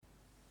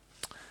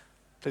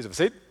Please have a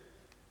seat.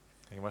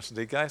 Thank you much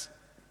indeed, guys.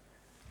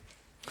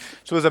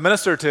 So as a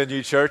minister to a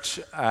new church,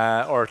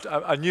 or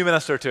a new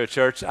minister to a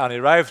church, and he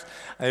arrived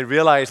and he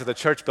realized that the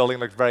church building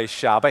looked very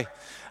shabby.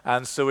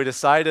 And so he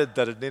decided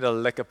that it needed a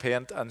lick of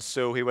paint, and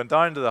so he went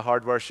down to the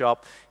hardware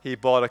shop, he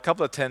bought a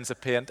couple of tins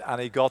of paint, and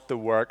he got to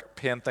work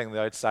painting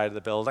the outside of the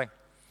building.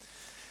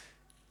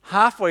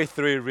 Halfway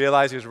through, he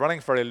realized he was running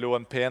fairly low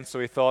on paint, so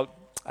he thought,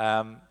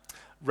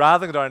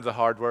 rather than go down to the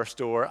hardware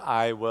store,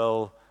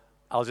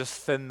 I'll just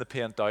thin the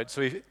paint out.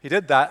 So he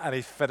did that, and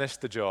he finished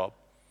the job.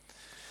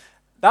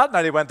 That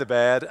night he went to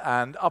bed,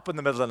 and up in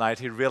the middle of the night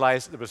he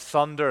realized there was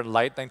thunder and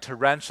lightning,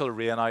 torrential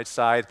rain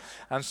outside,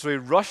 and so he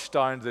rushed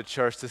down to the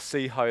church to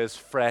see how his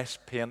fresh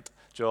paint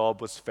job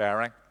was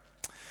faring.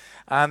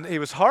 And he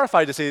was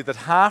horrified to see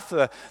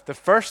that the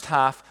first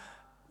half,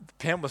 the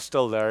paint was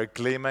still there,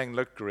 gleaming,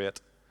 looked great.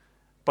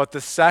 But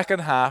the second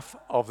half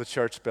of the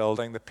church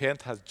building, the thin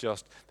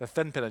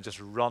paint had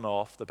just run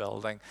off the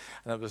building,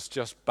 and it was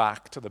just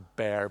back to the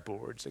bare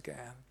boards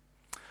again.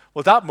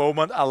 Well, at that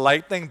moment, a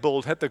lightning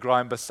bolt hit the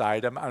ground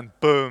beside him, and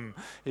boom,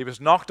 he was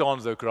knocked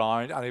onto the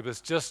ground, and he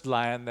was just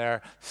lying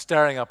there,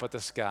 staring up at the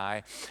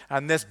sky.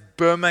 And this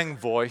booming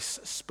voice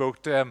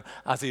spoke to him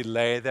as he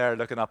lay there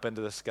looking up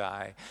into the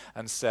sky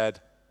and said,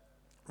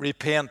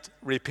 "Repent,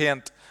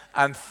 repent,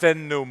 and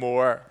thin no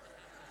more."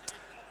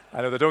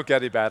 I know they don't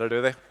get any better,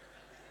 do they?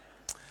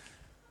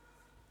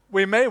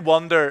 We may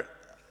wonder,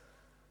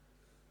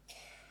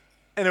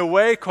 in a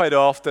way, quite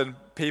often,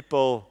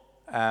 people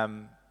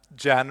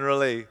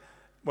generally,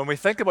 when we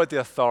think about the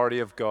authority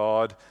of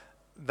God,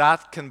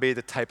 that can be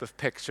the type of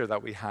picture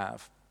that we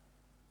have.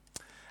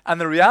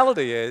 And the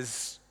reality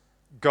is,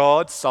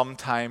 God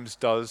sometimes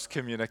does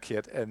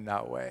communicate in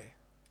that way.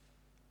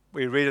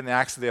 We read in the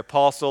Acts of the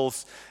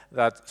Apostles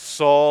that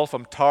Saul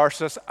from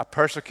Tarsus, a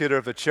persecutor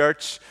of the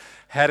church,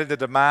 headed to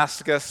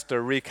Damascus to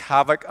wreak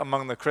havoc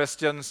among the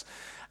Christians.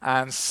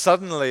 And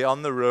suddenly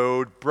on the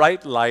road,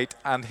 bright light,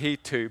 and he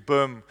too,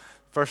 boom.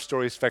 First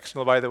story is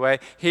fictional, by the way.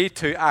 He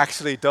too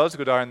actually does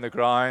go down the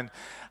ground,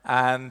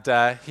 and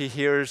he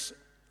hears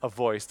a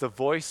voice, the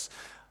voice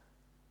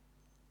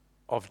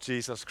of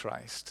Jesus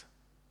Christ.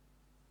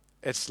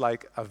 It's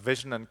like a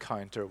vision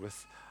encounter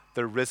with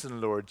the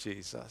risen Lord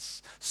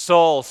Jesus.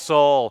 "Saul,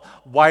 Saul,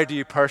 why do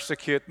you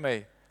persecute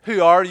me?"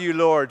 "Who are you,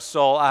 Lord?"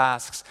 Saul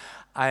asks.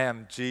 "I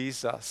am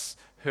Jesus,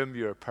 whom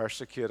you are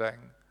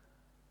persecuting.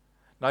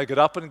 Now get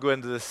up and go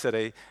into the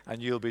city,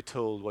 and you'll be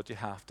told what you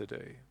have to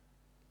do."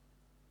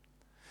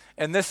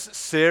 In this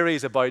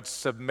series about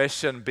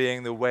submission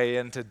being the way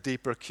into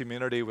deeper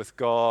community with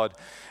God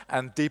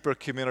and deeper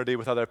community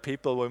with other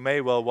people, we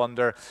may well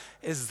wonder,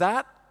 is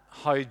that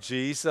how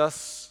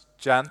Jesus,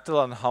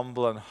 gentle and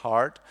humble in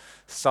heart,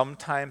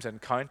 sometimes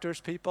encounters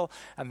people?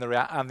 And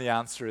the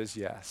answer is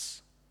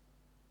yes.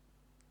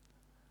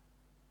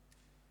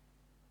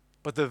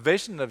 But the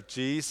vision of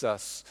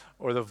Jesus,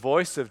 or the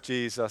voice of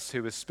Jesus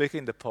who was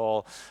speaking to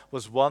Paul,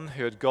 was one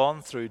who had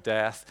gone through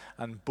death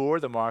and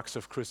bore the marks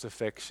of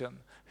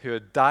crucifixion, who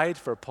had died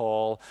for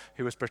Paul,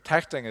 who was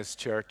protecting his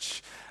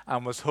church,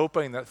 and was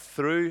hoping that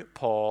through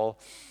Paul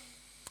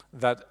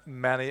that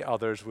many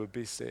others would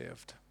be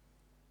saved.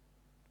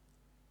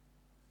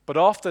 But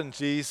often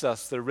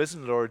Jesus, the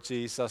risen Lord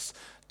Jesus,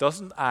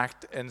 doesn't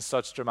act in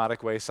such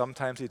dramatic ways.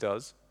 Sometimes he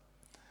does.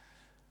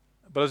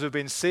 But as we've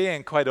been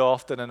seeing quite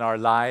often in our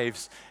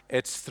lives,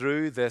 it's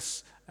through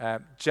this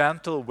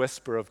gentle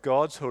whisper of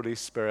God's Holy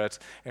Spirit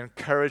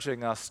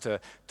encouraging us to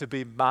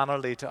be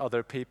mannerly to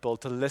other people,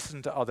 to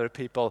listen to other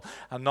people,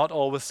 and not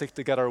always seek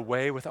to get our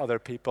way with other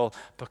people,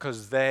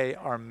 because they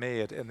are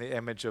made in the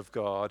image of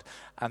God,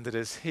 and it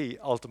is He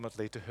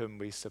ultimately to whom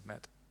we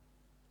submit.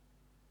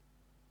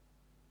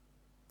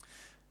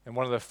 In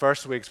one of the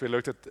first weeks, we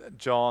looked at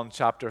John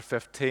chapter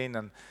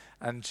 15,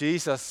 and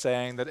Jesus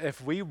saying that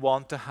if we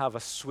want to have a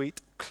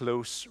sweet,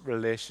 close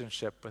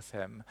relationship with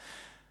Him,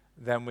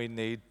 then we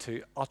need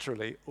to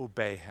utterly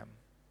obey Him.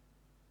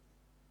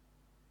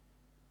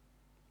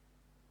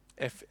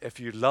 If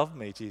you love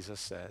me,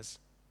 Jesus says,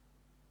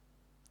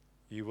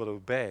 you will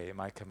obey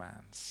my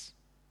commands.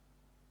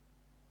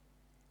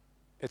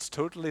 It's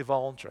totally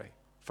voluntary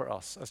for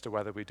us as to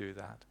whether we do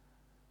that.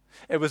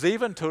 It was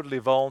even totally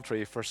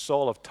voluntary for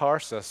Saul of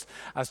Tarsus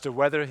as to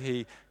whether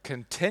he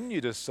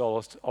continued as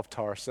Saul of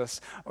Tarsus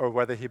or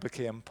whether he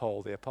became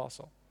Paul the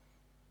Apostle.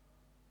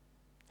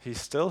 He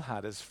still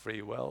had his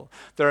free will.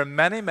 There are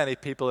many, many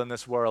people in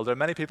this world, there are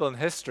many people in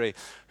history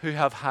who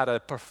have had a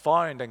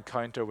profound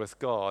encounter with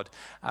God,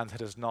 and it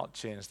has not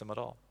changed them at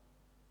all.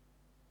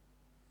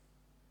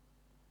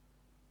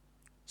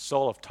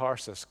 Saul of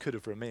Tarsus could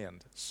have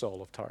remained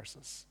Saul of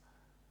Tarsus,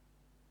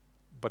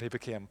 but he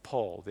became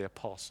Paul the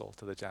Apostle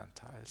to the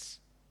Gentiles.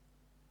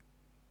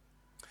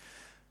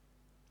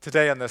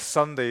 Today on this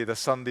Sunday, the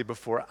Sunday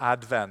before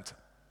Advent,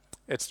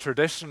 it's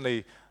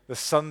traditionally the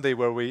Sunday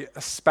where we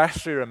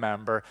especially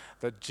remember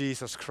that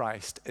Jesus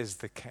Christ is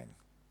the King.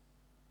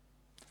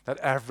 that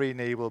every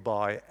knee will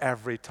bow,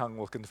 every tongue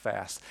will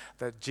confess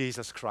that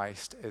Jesus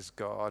Christ is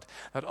God.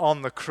 That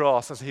on the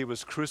cross, as he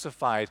was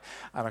crucified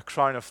and a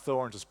crown of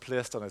thorns was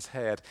placed on his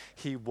head,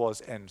 he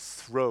was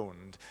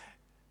enthroned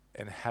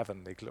in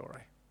heavenly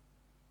glory.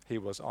 He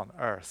was on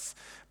earth,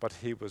 but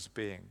he was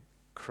being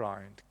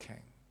crowned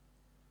king.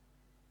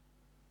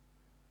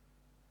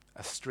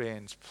 A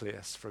strange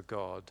place for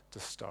God to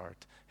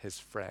start his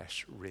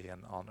fresh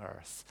reign on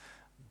earth,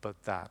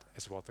 but that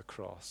is what the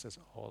cross is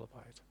all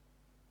about.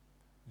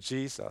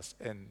 Jesus,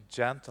 in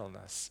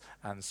gentleness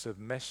and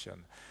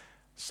submission,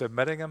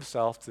 submitting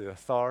himself to the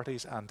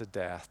authorities and to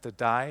death, to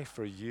die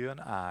for you and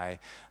I,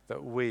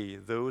 that we,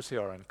 those who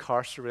are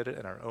incarcerated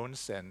in our own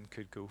sin,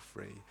 could go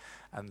free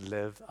and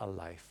live a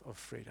life of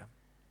freedom.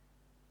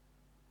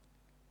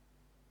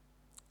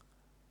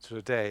 So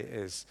today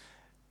is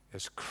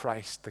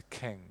Christ the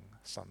King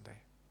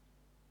Sunday.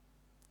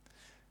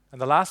 And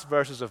the last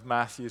verses of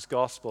Matthew's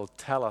Gospel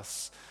tell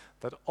us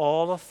that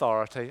all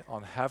authority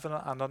on heaven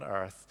and on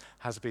earth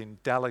has been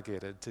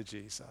delegated to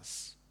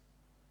Jesus.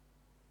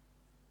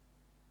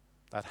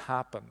 That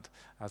happened,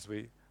 as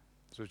we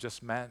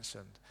just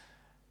mentioned,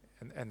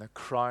 in the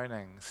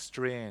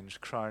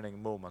strange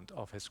crowning moment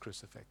of his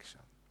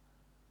crucifixion.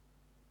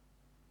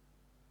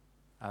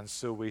 And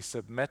so we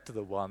submit to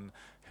the one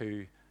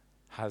who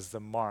has the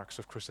marks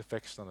of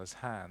crucifixion on his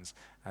hands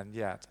and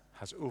yet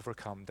has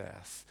overcome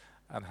death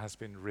and has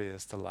been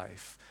raised to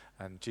life.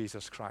 And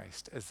Jesus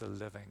Christ is the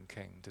living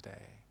King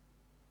today.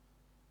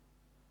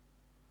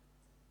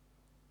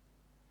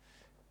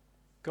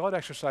 God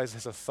exercises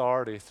his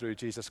authority through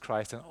Jesus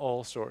Christ in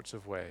all sorts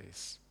of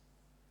ways.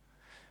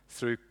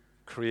 Through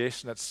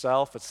creation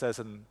itself, it says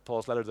in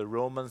Paul's letter to the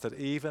Romans that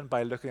even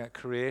by looking at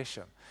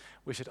creation,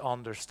 we should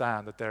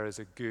understand that there is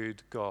a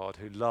good God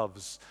who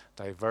loves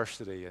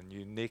diversity and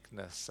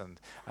uniqueness and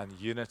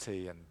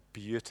unity and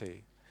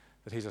beauty,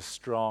 that he's a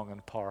strong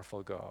and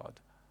powerful God.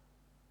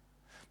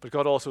 But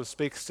God also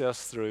speaks to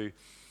us through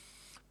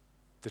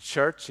the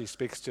church. He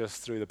speaks to us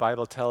through, the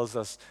Bible tells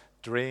us,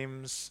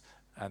 dreams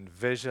and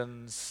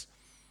visions.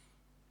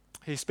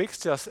 He speaks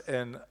to us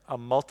in a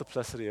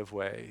multiplicity of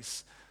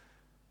ways.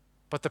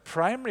 But the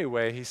primary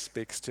way he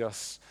speaks to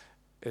us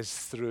is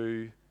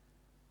through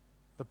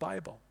the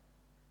Bible.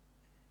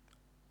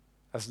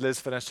 As Liz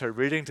finished her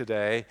reading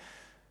today,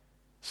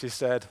 she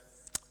said,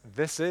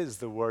 "This is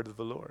the word of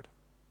the Lord."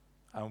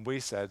 And we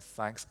said,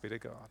 "Thanks be to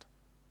God."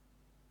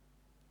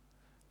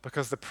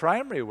 Because the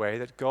primary way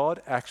that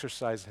God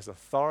exercises his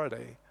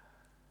authority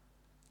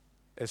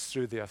is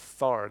through the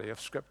authority of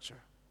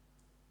Scripture.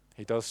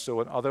 He does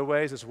so in other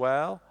ways as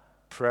well,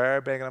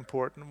 prayer being an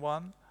important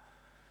one.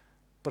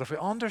 But if we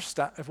want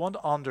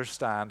to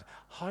understand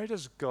how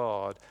does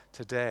God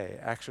today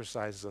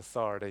exercise his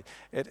authority,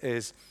 it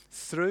is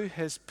through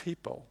his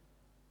people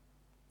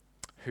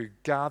who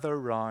gather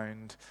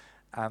round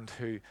and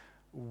who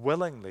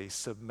willingly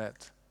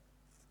submit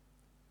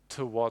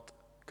to what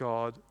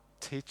God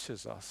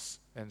teaches us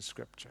in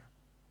Scripture.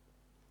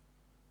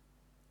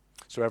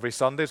 So every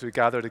Sunday as we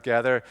gather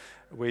together,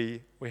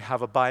 we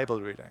have a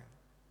Bible reading.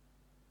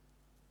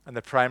 And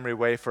the primary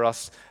way for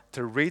us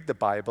to read the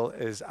Bible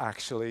is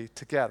actually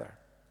together,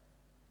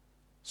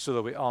 so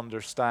that we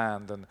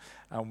understand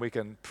and we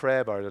can pray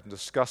about it and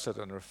discuss it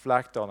and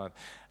reflect on it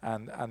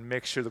and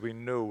make sure that we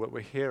know what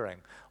we're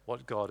hearing,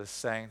 what God is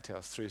saying to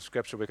us through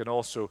Scripture. We can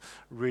also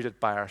read it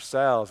by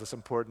ourselves. It's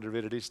important to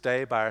read it each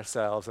day by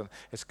ourselves, and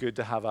it's good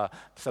to have a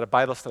set of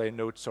Bible study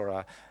notes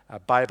or a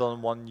Bible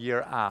in 1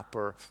 year app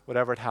or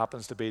whatever it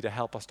happens to be to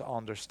help us to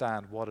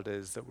understand what it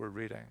is that we're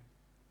reading.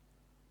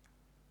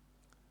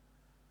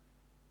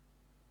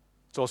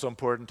 It's also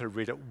important to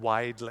read it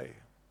widely,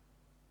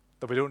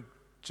 that we don't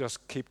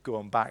just keep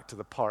going back to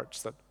the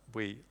parts that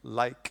we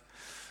like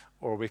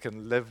or we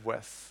can live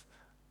with,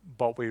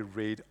 but we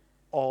read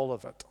all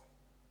of it.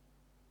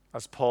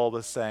 As Paul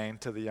was saying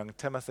to the young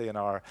Timothy in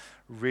our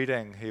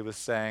reading, he was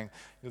saying,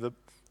 the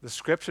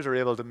Scriptures are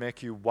able to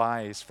make you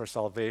wise for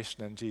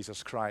salvation in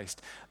Jesus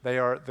Christ. They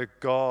are the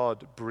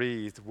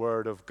God-breathed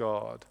Word of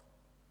God,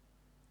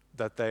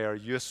 that they are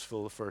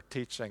useful for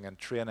teaching and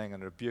training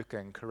and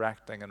rebuking,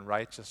 correcting and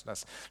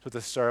righteousness, so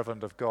the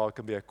servant of God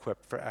can be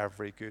equipped for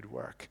every good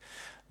work.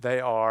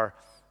 They'll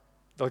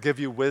give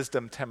you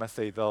wisdom,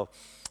 Timothy.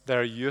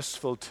 They're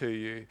useful to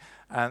you,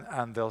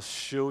 and they'll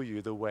show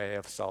you the way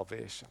of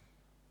salvation.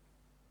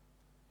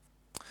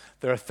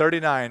 There are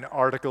 39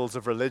 articles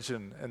of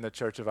religion in the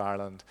Church of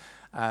Ireland,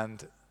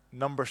 and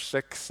number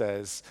 6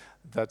 says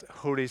that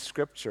Holy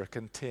Scripture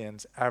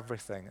contains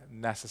everything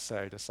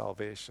necessary to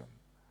salvation.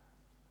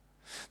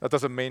 That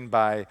doesn't mean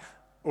by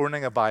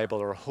owning a Bible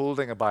or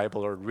holding a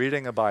Bible or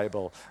reading a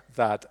Bible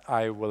that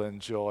I will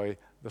enjoy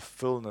the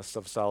fullness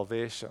of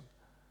salvation.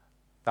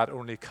 That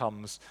only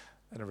comes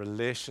in a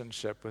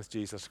relationship with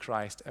Jesus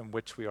Christ in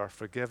which we are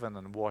forgiven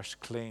and washed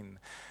clean.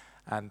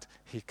 And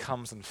he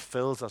comes and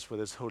fills us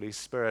with his Holy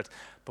Spirit.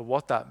 But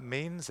what that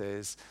means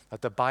is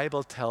that the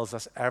Bible tells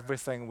us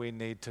everything we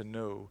need to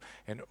know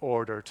in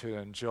order to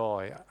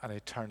enjoy an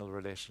eternal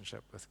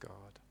relationship with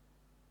God.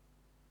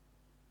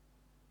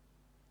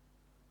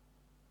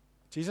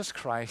 Jesus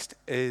Christ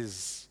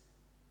is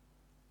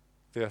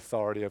the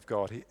authority of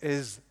God. He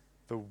is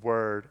the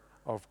Word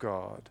of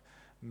God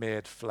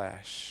made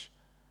flesh.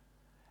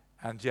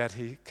 And yet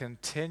he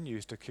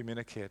continues to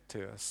communicate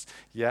to us.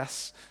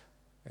 Yes,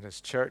 in his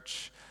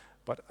church,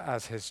 but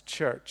as his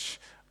church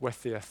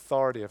with the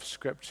authority of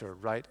Scripture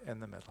right in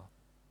the middle.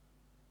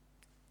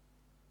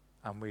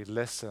 And we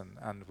listen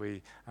and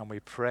we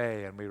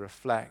pray and we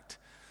reflect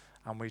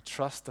and we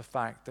trust the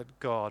fact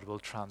that God will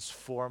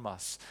transform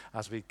us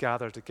as we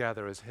gather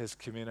together as his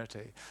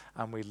community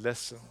and we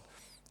listen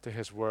to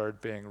his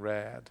word being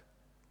read.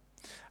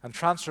 And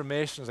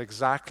transformation is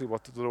exactly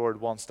what the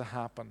Lord wants to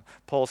happen.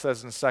 Paul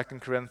says in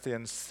 2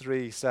 Corinthians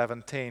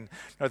 3:17,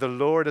 "Now the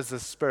Lord is the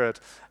Spirit,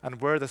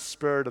 and where the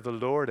Spirit of the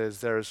Lord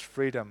is, there is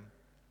freedom.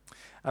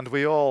 And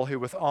we all who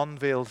with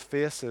unveiled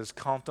faces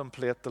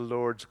contemplate the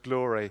Lord's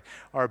glory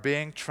are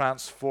being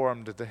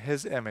transformed into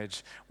his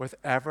image with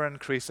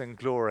ever-increasing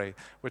glory,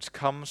 which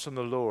comes from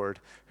the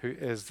Lord who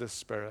is the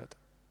Spirit."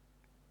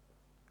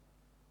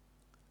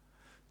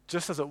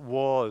 Just as it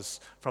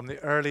was from the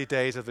early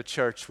days of the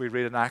church, we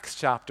read in Acts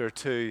chapter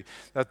 2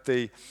 that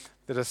the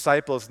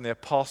disciples and the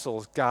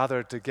apostles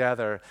gathered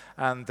together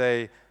and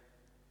they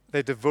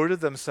devoted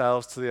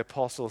themselves to the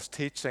apostles'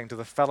 teaching, to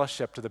the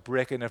fellowship, to the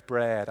breaking of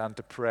bread, and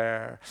to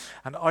prayer.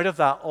 And out of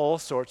that, all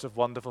sorts of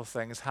wonderful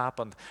things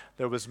happened.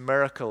 There was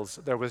miracles,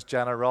 there was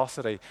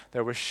generosity,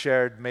 there was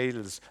shared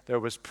meals, there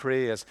was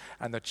praise,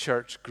 and the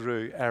church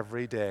grew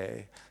every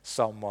day.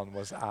 Someone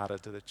was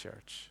added to the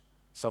church.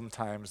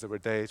 Sometimes there were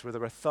days where there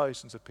were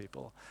thousands of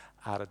people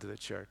added to the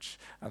church.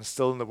 And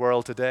still in the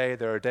world today,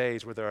 there are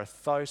days where there are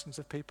thousands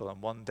of people in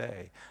one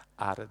day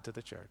added to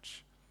the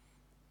church.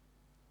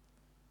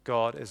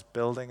 God is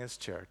building his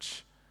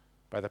church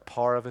by the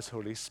power of his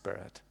Holy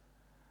Spirit,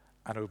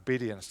 and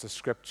obedience to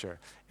Scripture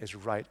is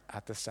right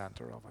at the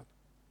center of it.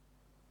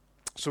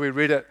 So we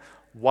read it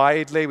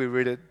widely, we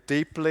read it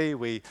deeply,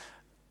 we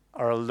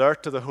are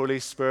alert to the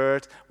Holy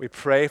Spirit, we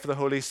pray for the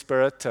Holy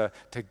Spirit to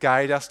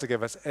guide us, to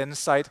give us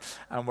insight,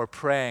 and we're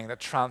praying that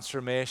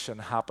transformation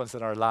happens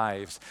in our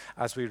lives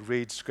as we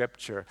read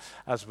Scripture,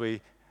 as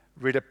we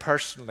read it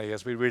personally,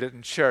 as we read it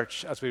in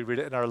church, as we read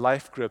it in our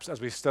life groups,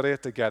 as we study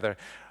it together.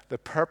 The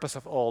purpose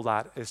of all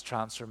that is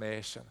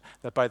transformation,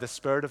 that by the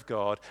Spirit of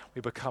God, we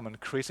become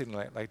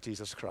increasingly like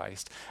Jesus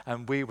Christ,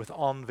 and we, with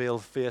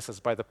unveiled faces,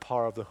 by the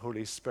power of the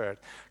Holy Spirit,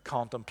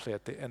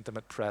 contemplate the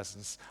intimate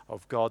presence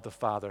of God the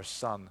Father,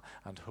 Son,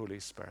 and Holy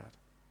Spirit.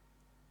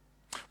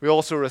 We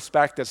also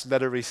respect its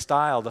literary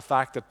style, the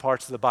fact that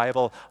parts of the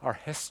Bible are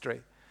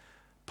history,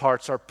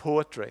 parts are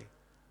poetry,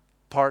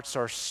 parts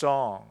are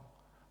song,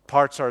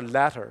 parts are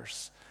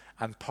letters,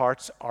 and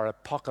parts are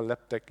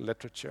apocalyptic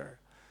literature.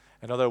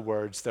 In other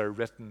words, they're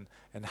written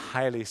in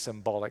highly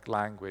symbolic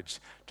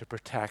language to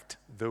protect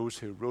those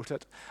who wrote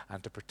it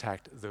and to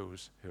protect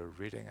those who are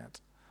reading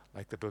it,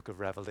 like the book of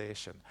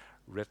Revelation,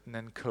 written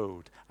in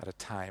code at a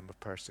time of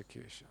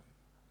persecution.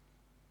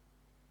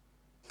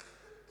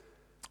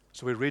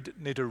 So we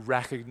need to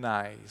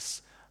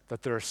recognize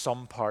that there are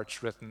some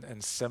parts written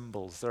in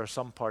symbols, there are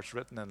some parts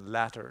written in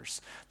letters,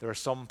 there are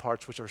some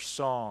parts which are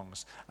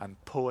songs and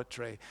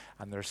poetry,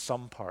 and there are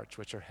some parts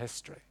which are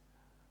history.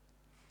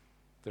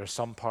 There are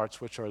some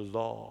parts which are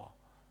law.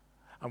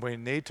 And we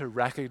need to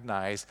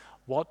recognize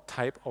what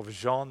type of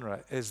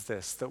genre is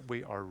this that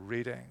we are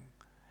reading.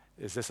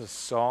 Is this a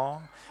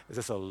song? Is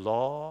this a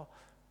law?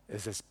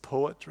 Is this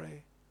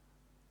poetry?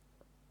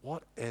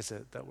 What is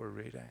it that we're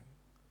reading?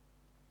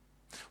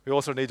 We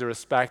also need to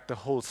respect the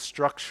whole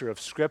structure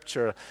of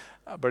Scripture.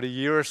 About a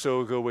year or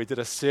so ago, we did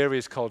a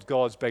series called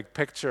God's Big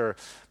Picture,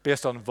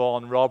 based on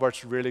Vaughan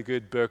Roberts' really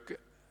good book,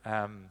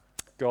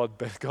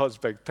 God's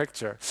Big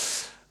Picture.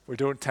 We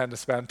don't tend to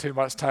spend too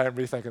much time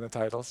rethinking the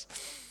titles.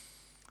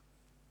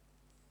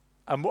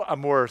 A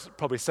more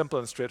probably simple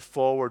and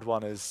straightforward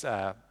one is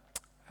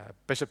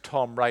Bishop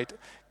Tom Wright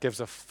gives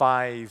a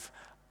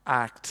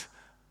 5-act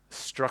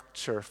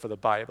structure for the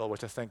Bible,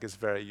 which I think is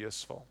very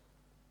useful.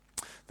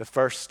 The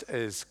first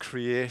is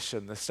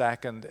creation, the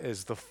second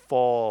is the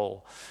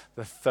fall,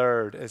 the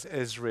third is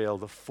Israel,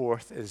 the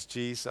fourth is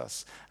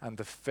Jesus, and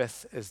the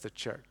fifth is the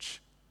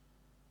church.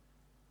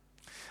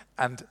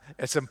 And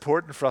it's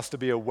important for us to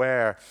be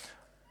aware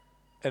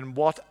in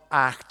what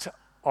act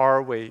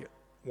are we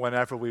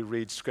whenever we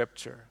read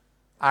Scripture.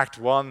 Act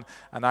 1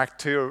 and Act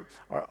 2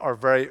 are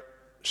very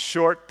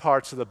short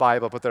parts of the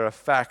Bible, but their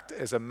effect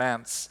is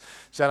immense.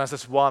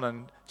 Genesis 1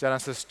 and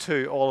Genesis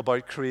 2, all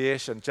about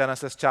creation.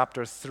 Genesis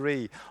chapter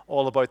 3,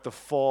 all about the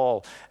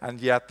fall. And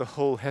yet the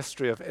whole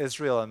history of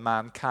Israel and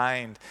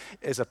mankind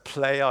is a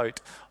play out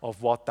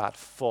of what that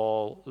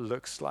fall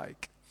looks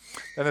like.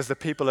 Then there's the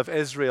people of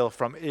Israel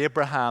from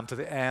Abraham to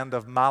the end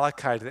of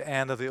Malachi, to the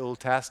end of the Old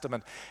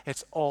Testament.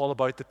 It's all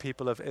about the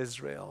people of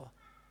Israel.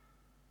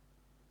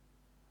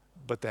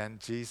 But then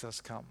Jesus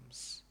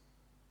comes.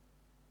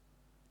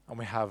 And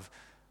we have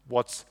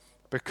what's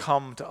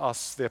become to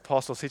us, the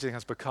apostles' teaching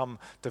has become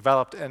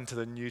developed into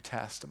the New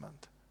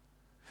Testament.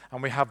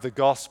 And we have the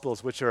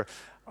Gospels, which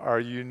are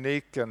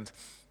unique and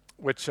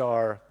which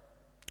are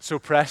So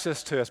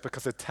precious to us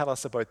because they tell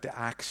us about the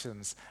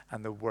actions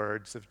and the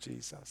words of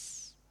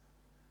Jesus.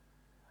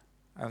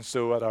 And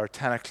so at our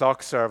 10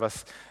 o'clock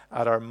service,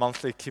 at our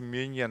monthly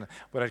communion,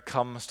 when it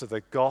comes to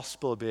the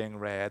gospel being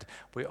read,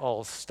 we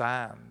all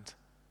stand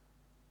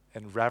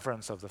in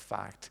reverence of the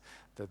fact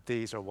that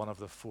these are one of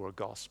the 4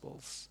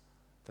 gospels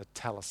that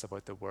tell us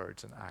about the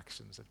words and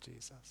actions of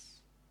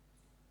Jesus.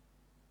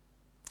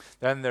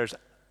 Then there's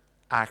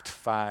Act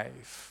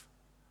 5,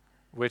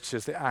 which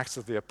is the Acts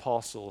of the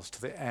Apostles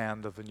to the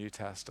end of the New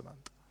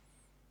Testament.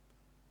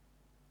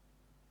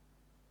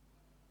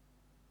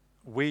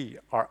 We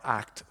are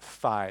Act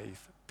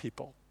 5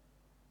 people.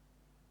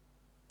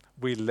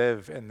 We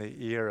live in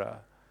the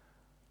era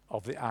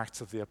of the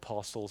Acts of the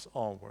Apostles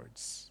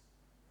onwards.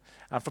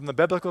 And from the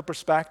biblical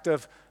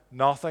perspective,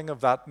 nothing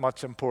of that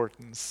much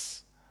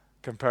importance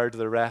compared to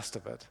the rest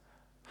of it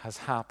has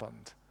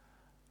happened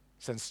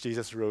since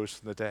Jesus rose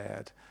from the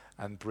dead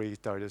and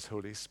breathed out his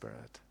Holy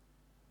Spirit.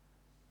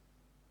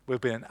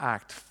 We've been in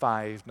Act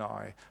 5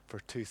 now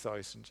for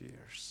 2,000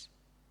 years.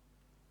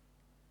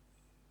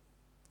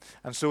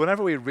 And so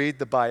whenever we read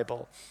the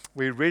Bible,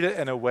 we read it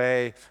in a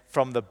way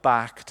from the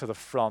back to the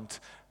front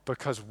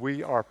because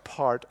we are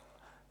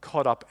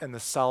caught up in the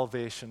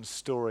salvation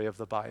story of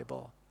the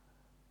Bible.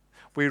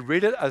 We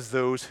read it as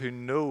those who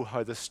know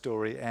how the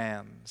story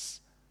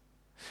ends.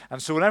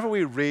 And so whenever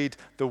we read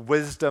the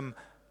wisdom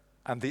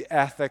and the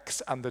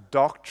ethics and the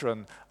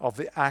doctrine of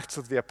the Acts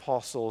of the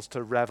Apostles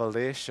to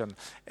Revelation,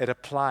 it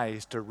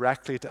applies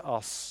directly to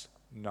us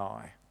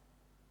now.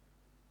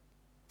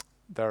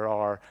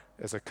 There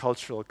is a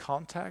cultural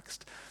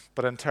context,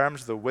 but in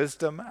terms of the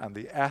wisdom and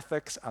the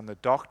ethics and the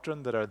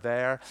doctrine that are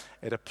there,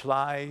 it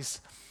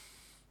applies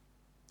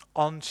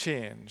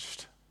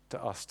unchanged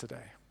to us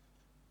today.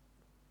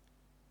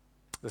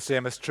 The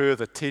same is true of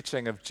the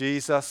teaching of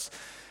Jesus,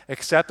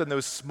 except in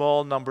those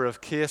small number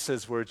of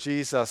cases where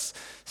Jesus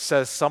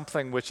says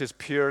something which is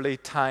purely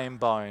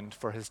time-bound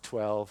for his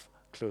 12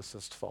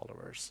 closest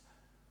followers.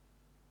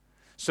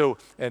 So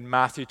in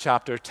Matthew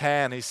chapter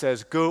 10, he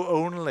says, "Go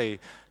only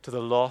to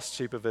the lost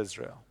sheep of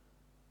Israel."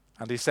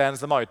 And he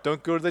sends them out.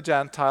 Don't go to the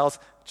Gentiles,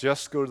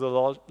 just go to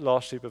the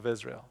lost sheep of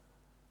Israel.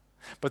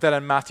 But then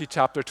in Matthew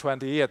chapter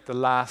 28, the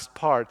last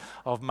part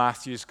of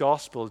Matthew's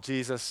gospel,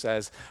 Jesus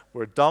says,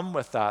 we're done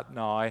with that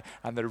now.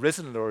 And the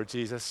risen Lord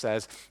Jesus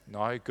says,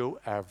 now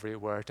go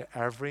everywhere to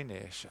every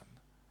nation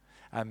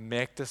and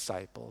make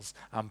disciples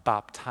and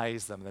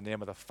baptize them in the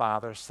name of the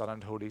Father, Son,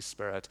 and Holy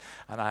Spirit.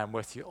 And I am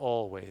with you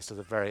always to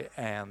the very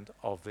end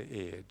of the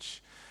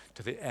age,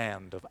 to the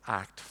end of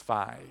Act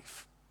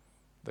 5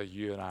 that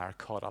you and I are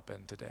caught up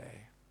in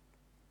today.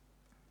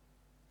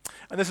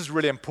 And this is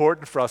really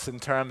important for us in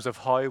terms of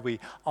how we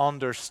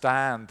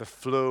understand the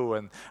flow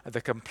and the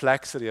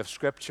complexity of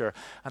Scripture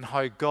and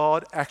how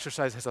God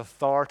exercises his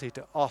authority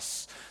to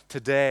us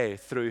today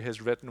through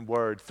his written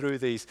word, through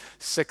these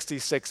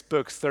 66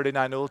 books,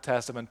 39 Old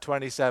Testament,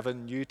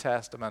 27 New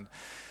Testament.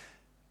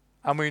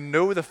 And we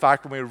know the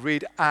fact when we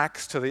read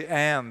Acts to the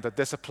end that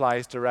this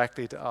applies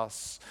directly to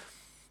us,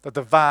 that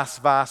the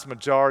vast, vast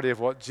majority of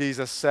what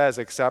Jesus says,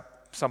 except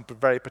some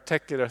very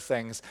particular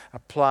things,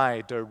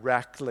 apply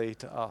directly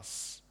to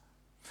us.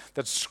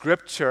 That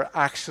Scripture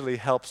actually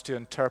helps to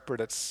interpret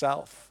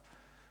itself.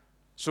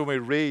 So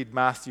when we read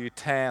Matthew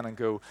 10 and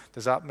go,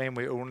 does that mean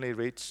we only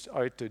reach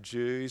out to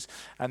Jews?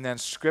 And then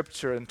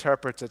Scripture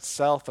interprets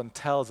itself and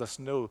tells us,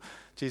 no,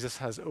 Jesus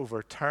has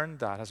overturned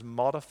that, has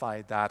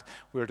modified that.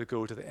 We're to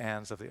go to the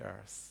ends of the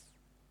earth.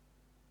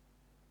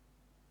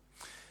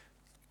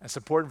 It's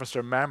important for us to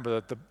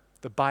remember that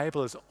the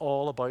Bible is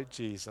all about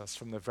Jesus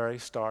from the very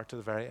start to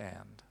the very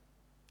end.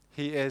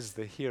 He is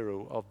the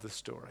hero of the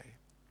story.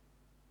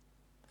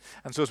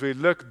 And so as we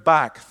look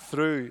back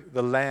through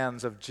the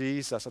lens of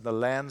Jesus and the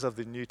lens of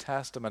the New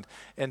Testament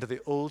into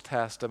the Old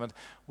Testament,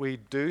 we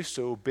do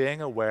so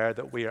being aware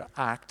that we are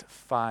Act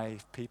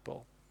 5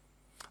 people.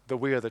 That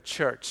we are the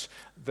church,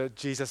 that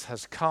Jesus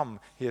has come,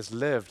 he has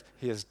lived,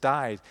 he has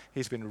died,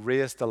 he's been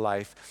raised to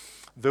life.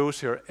 Those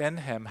who are in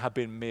him have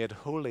been made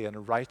holy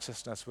in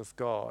righteousness with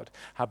God,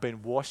 have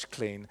been washed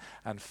clean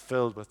and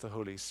filled with the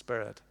Holy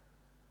Spirit.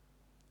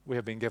 We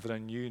have been given a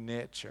new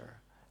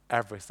nature.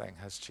 Everything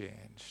has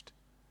changed.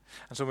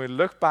 And so when we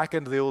look back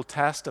into the Old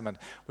Testament,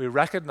 we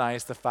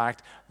recognize the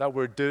fact that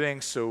we're doing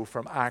so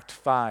from Act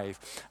 5.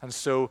 And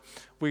so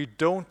we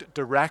don't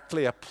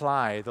directly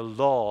apply the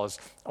laws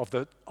of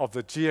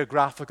the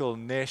geographical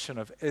nation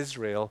of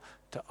Israel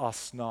to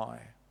us now.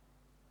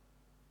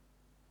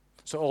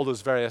 So all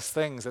those various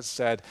things that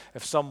said,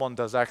 if someone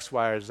does X,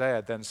 Y, or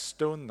Z, then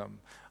stone them.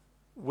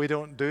 We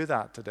don't do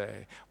that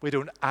today. We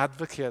don't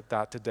advocate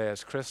that today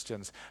as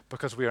Christians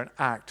because we are in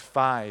Act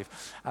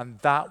 5. And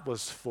that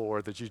was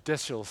for the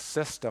judicial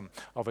system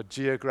of a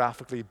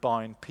geographically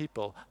bound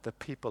people, the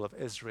people of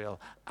Israel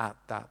at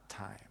that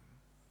time.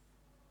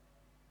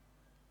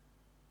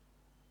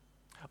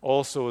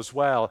 Also as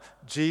well,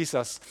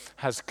 Jesus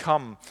has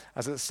come,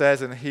 as it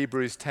says in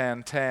Hebrews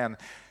 10:10,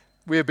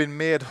 we have been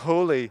made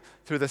holy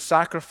through the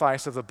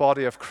sacrifice of the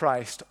body of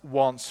Christ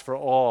once for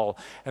all.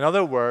 In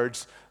other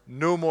words,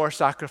 no more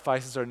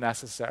sacrifices are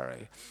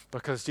necessary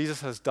because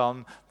Jesus has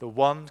done the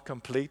one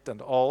complete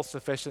and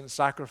all-sufficient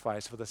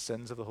sacrifice for the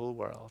sins of the whole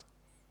world.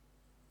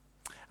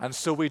 And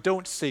so we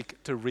don't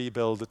seek to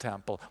rebuild the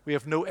temple. We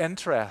have no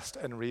interest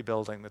in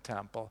rebuilding the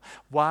temple.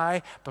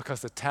 Why?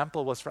 Because the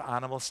temple was for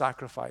animal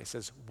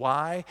sacrifices.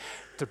 Why?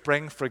 To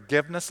bring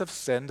forgiveness of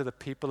sin to the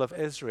people of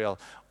Israel.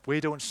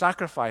 We don't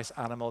sacrifice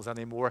animals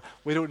anymore.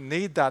 We don't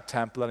need that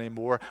temple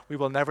anymore. We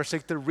will never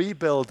seek to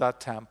rebuild that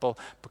temple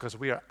because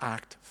we are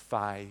Act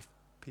 5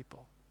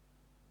 people.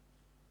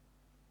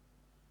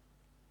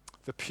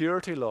 The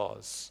purity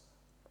laws.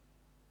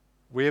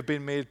 We have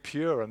been made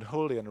pure and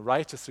holy and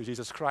righteous through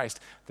Jesus Christ.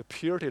 The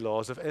purity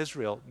laws of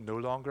Israel no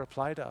longer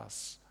apply to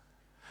us.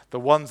 The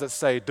ones that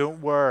say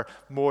don't wear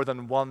more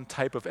than one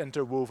type of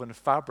interwoven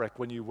fabric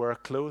when you wear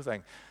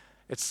clothing.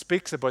 It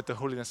speaks about the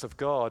holiness of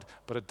God,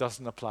 but it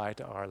doesn't apply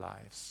to our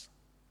lives.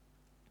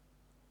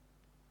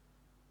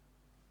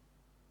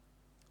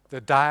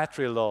 The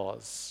dietary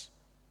laws.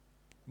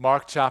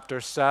 Mark chapter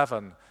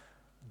 7,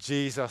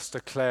 Jesus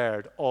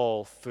declared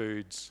all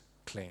foods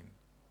clean.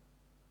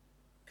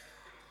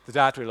 The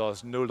dietary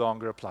laws no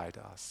longer apply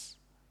to us.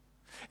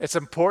 It's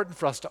important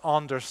for us to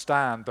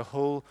understand the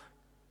whole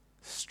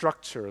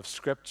structure of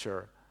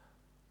Scripture.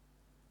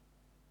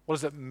 What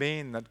does it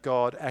mean that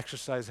God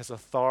exercises His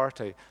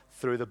authority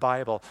through the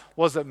Bible?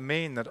 What does it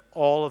mean that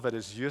all of it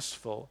is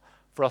useful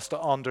for us to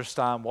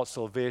understand what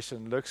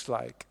salvation looks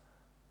like?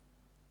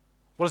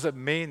 What does it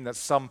mean that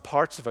some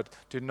parts of it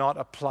do not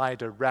apply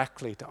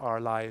directly to our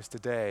lives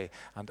today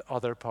and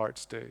other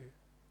parts do?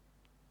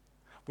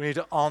 We need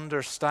to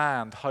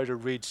understand how to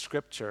read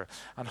Scripture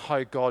and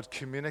how God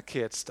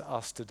communicates to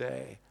us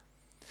today.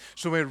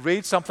 So when we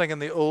read something in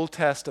the Old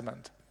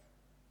Testament,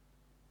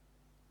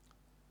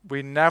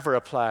 we never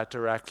apply it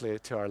directly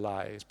to our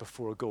lives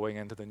before going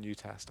into the New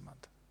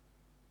Testament.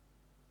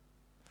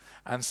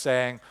 And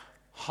saying,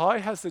 how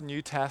has the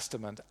New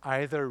Testament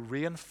either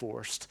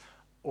reinforced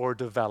or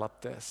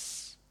developed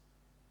this?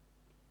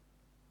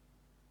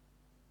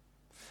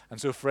 And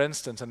so, for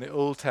instance, in the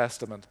Old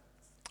Testament,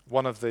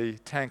 one of the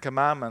Ten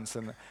Commandments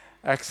in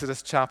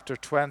Exodus chapter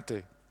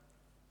 20,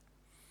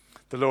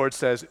 the Lord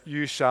says,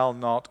 you shall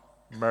not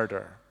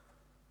murder.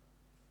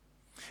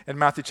 In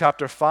Matthew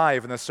chapter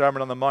 5, in the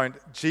Sermon on the Mount,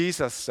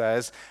 Jesus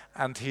says,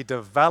 and he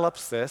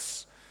develops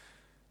this,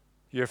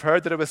 you have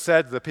heard that it was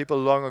said to the people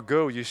long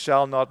ago, you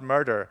shall not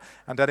murder,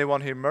 and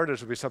anyone who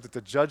murders will be subject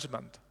to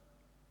judgment.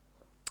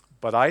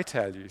 But I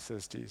tell you,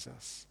 says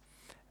Jesus,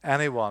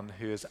 anyone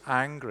who is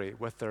angry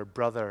with their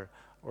brother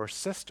or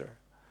sister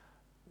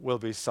will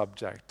be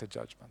subject to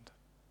judgment.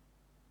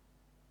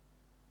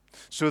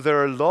 So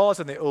there are laws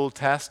in the Old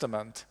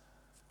Testament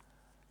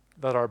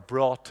that are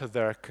brought to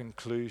their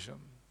conclusion.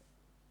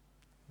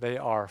 They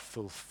are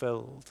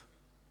fulfilled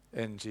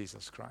in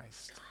Jesus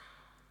Christ.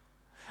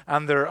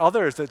 And there are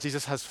others that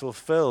Jesus has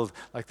fulfilled,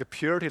 like the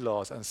purity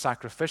laws and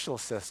sacrificial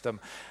system,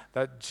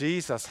 that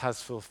Jesus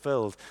has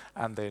fulfilled,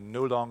 and they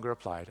no longer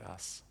apply to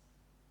us.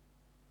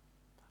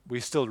 We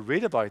still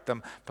read about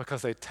them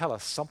because they tell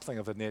us something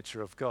of the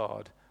nature of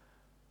God,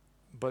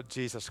 but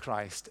Jesus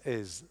Christ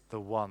is the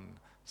one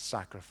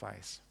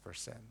sacrifice for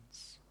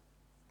sins.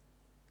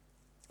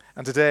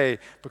 And today,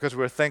 because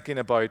we're thinking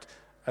about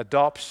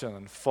adoption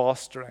and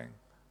fostering,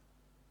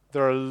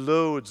 there are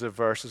loads of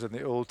verses in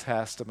the Old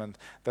Testament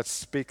that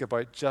speak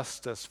about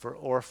justice for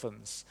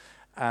orphans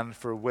and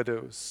for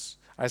widows.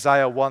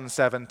 Isaiah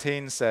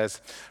 1:17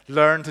 says,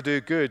 learn to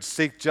do good,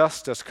 seek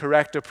justice,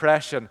 correct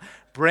oppression,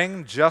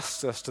 bring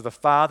justice to the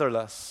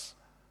fatherless,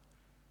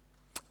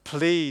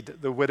 plead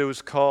the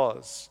widow's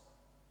cause.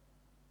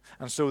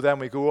 And so then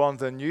we go on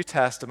to the New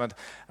Testament,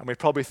 and we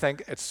probably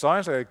think it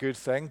sounds like a good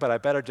thing, but I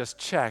better just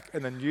check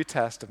in the New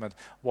Testament,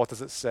 what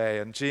does it say?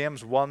 And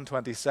James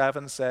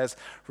 1:27 says,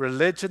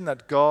 religion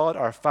that God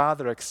our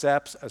Father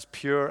accepts as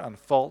pure and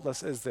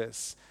faultless is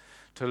this,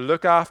 to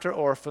look after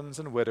orphans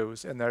and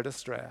widows in their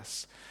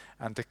distress,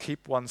 and to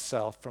keep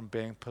oneself from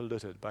being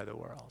polluted by the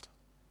world.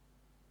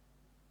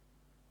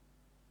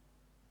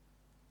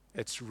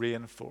 It's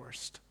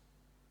reinforced.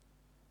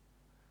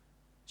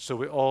 So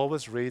we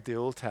always read the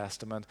Old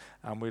Testament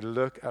and we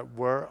look at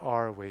where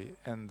are we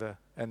in the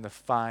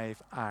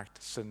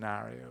 5-act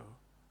scenario.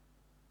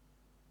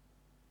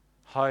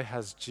 How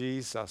has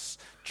Jesus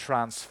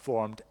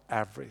transformed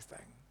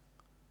everything?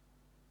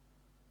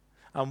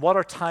 And what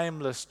are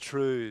timeless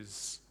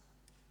truths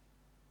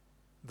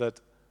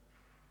that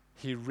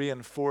he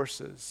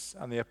reinforces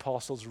and the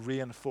apostles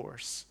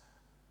reinforce?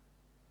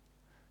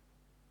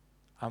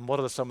 And what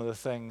are some of the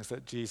things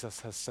that Jesus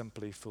has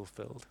simply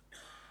fulfilled?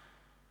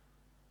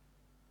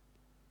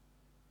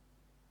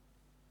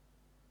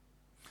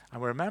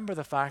 And remember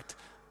the fact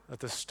that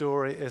the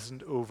story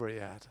isn't over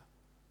yet.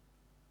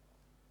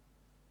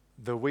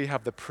 That we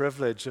have the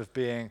privilege of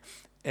being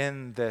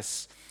in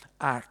this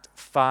Act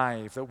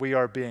 5, that we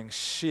are being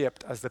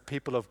shaped as the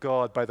people of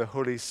God by the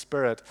Holy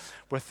Spirit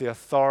with the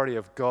authority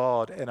of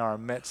God in our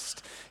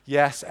midst.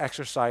 Yes,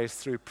 exercised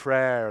through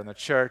prayer and the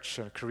church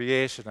and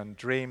creation and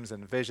dreams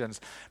and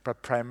visions,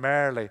 but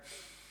primarily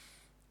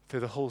through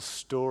the whole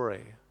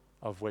story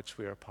of which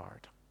we are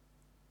part.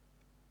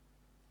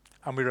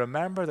 And we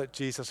remember that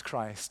Jesus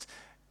Christ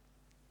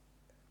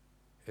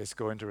is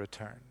going to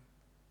return.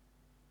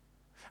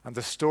 And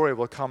the story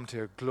will come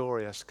to a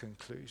glorious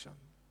conclusion.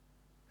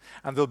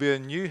 And there'll be a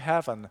new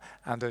heaven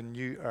and a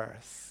new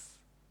earth.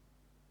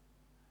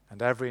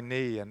 And every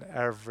knee and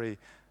every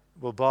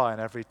will bow and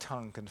every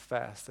tongue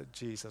confess that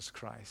Jesus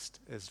Christ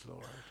is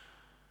Lord.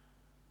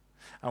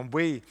 And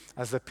we,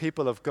 as the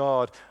people of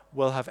God,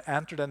 will have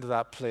entered into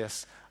that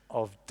place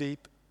of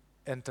deep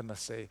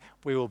intimacy.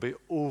 We will be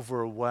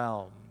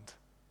overwhelmed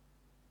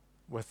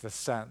with the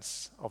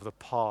sense of the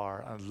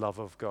power and love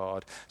of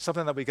God.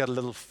 Something that we get a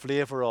little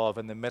flavor of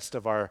in the midst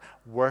of our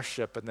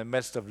worship, in the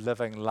midst of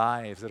living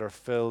lives that are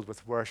filled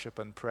with worship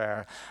and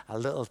prayer. A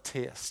little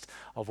taste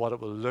of what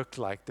it will look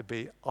like to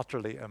be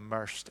utterly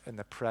immersed in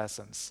the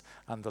presence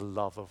and the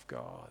love of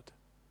God.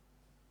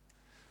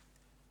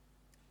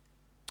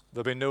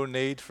 There'll be no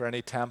need for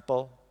any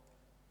temple.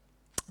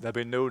 There'll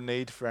be no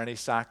need for any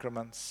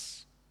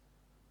sacraments.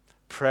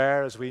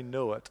 Prayer as we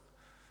know it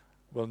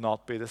will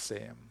not be the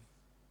same.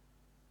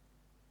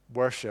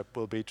 Worship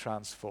will be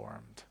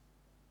transformed.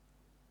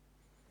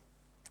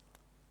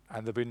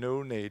 And there'll be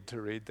no need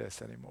to read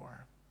this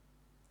anymore.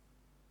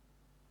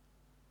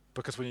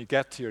 Because when you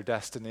get to your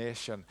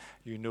destination,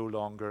 you no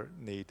longer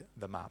need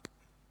the map.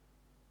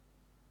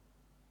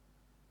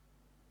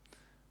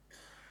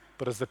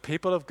 But as the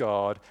people of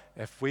God,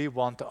 if we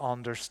want to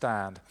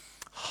understand,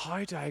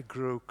 how do I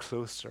grow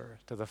closer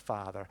to the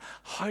Father?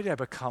 How do I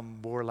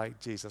become more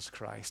like Jesus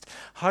Christ?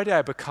 How do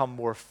I become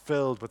more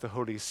filled with the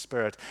Holy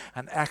Spirit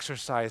and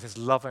exercise His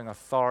loving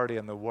authority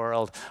in the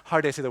world? How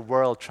do I see the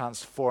world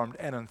transformed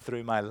in and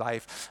through my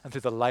life and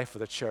through the life of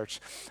the church?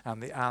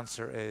 And the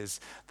answer is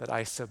that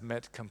I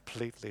submit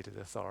completely to the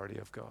authority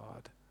of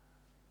God.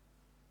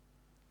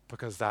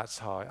 Because that's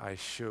how I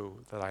show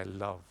that I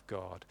love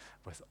God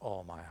with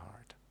all my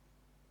heart.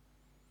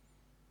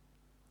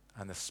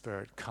 And the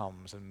Spirit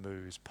comes and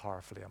moves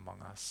powerfully among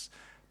us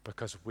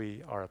because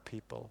we are a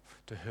people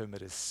to whom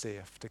it is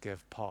safe to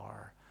give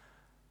power,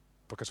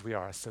 because we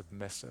are a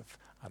submissive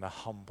and a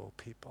humble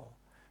people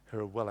who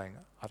are willing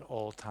at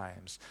all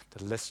times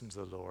to listen to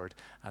the Lord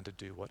and to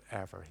do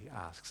whatever He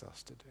asks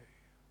us to do.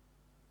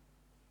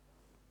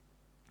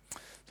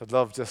 So I'd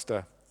love just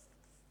to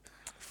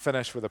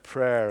finish with a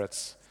prayer.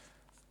 It's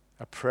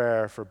a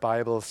prayer for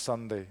Bible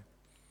Sunday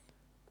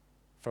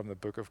from the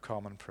Book of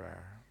Common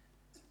Prayer.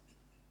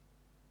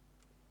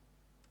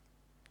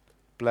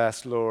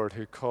 Bless, Lord,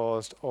 who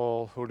caused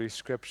all holy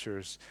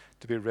scriptures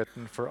to be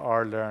written for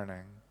our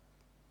learning.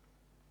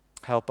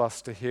 Help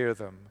us to hear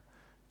them,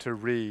 to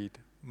read,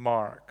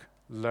 mark,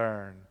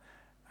 learn,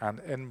 and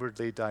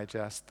inwardly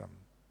digest them.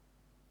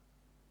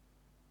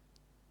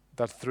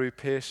 That through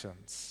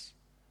patience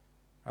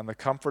and the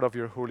comfort of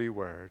your holy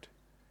word,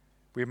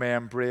 we may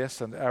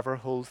embrace and ever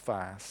hold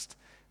fast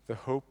the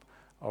hope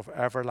of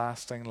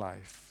everlasting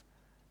life,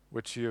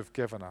 which you have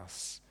given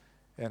us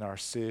in our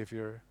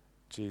Savior,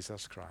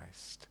 Jesus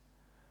Christ.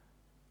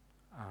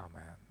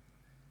 Amen.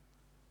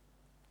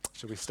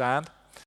 Shall we stand?